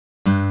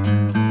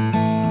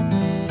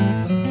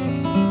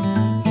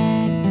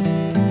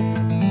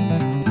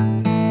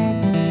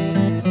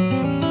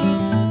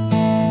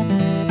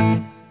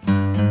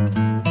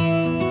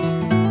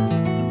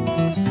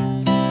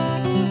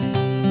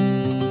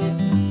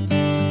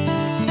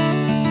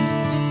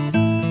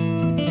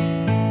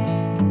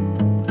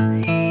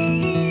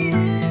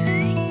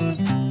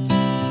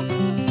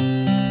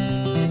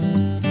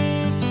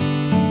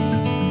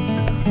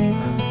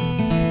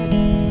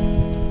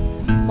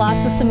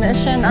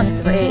submission. That's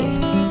great.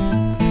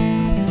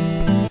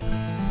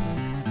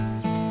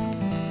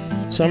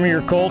 Some of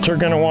your colts are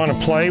going to want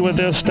to play with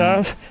this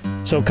stuff,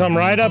 so come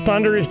right up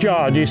under his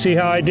jaw. Do you see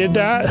how I did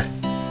that?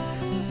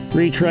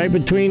 Reach right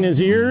between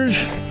his ears,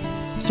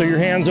 so your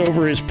hand's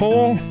over his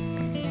poll.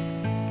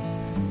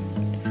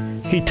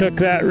 He took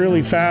that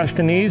really fast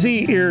and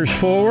easy, ears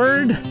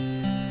forward.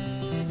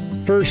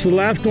 First the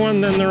left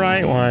one, then the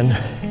right one.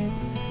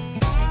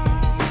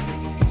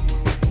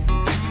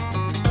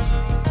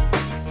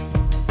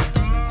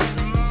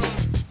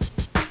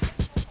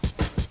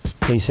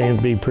 He seems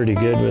to be pretty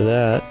good with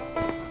that.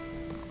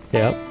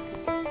 Yep.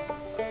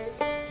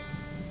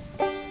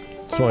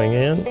 Swing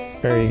in,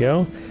 there you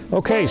go.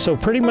 Okay, so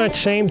pretty much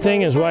same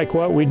thing as like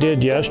what we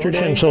did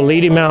yesterday. So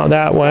lead him out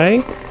that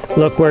way,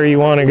 look where you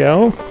want to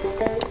go,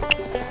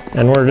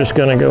 and we're just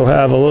going to go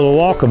have a little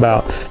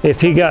walkabout.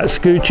 If he got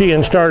scoochy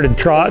and started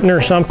trotting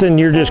or something,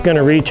 you're just going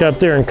to reach up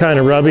there and kind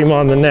of rub him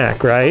on the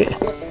neck, right?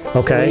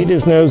 Okay, lead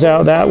his nose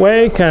out that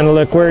way, kind of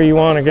look where you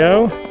want to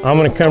go. I'm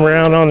going to come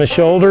around on the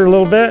shoulder a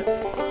little bit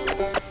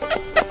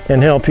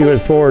and help you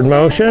with forward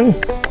motion.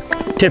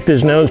 Tip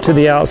his nose to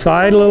the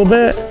outside a little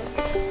bit.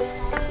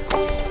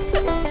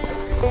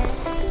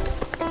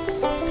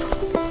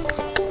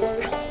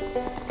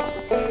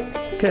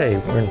 Okay,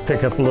 we're going to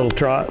pick up a little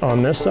trot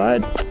on this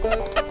side.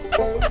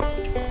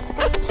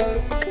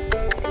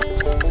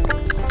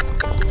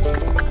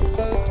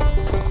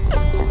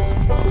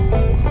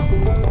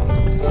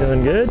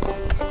 Doing good.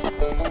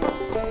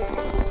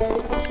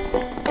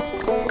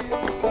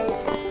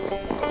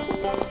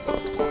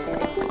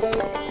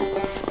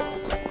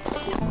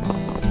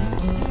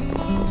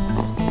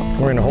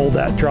 We're going to hold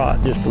that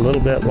trot just a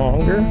little bit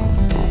longer.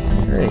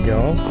 There you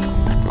go.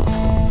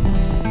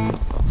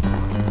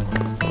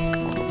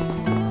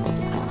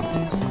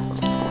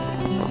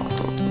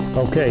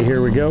 Okay,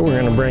 here we go. We're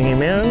going to bring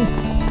him in.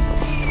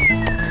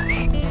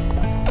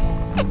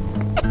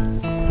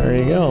 There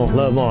you go.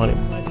 Love on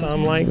him. My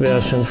thumb like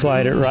this and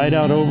slide it right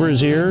out over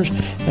his ears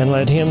and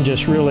let him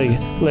just really,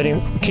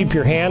 keep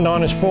your hand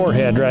on his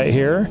forehead right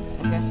here.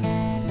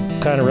 Okay.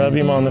 Kind of rub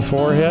him on the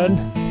forehead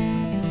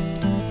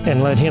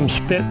and let him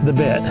spit the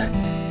bit.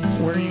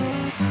 Where you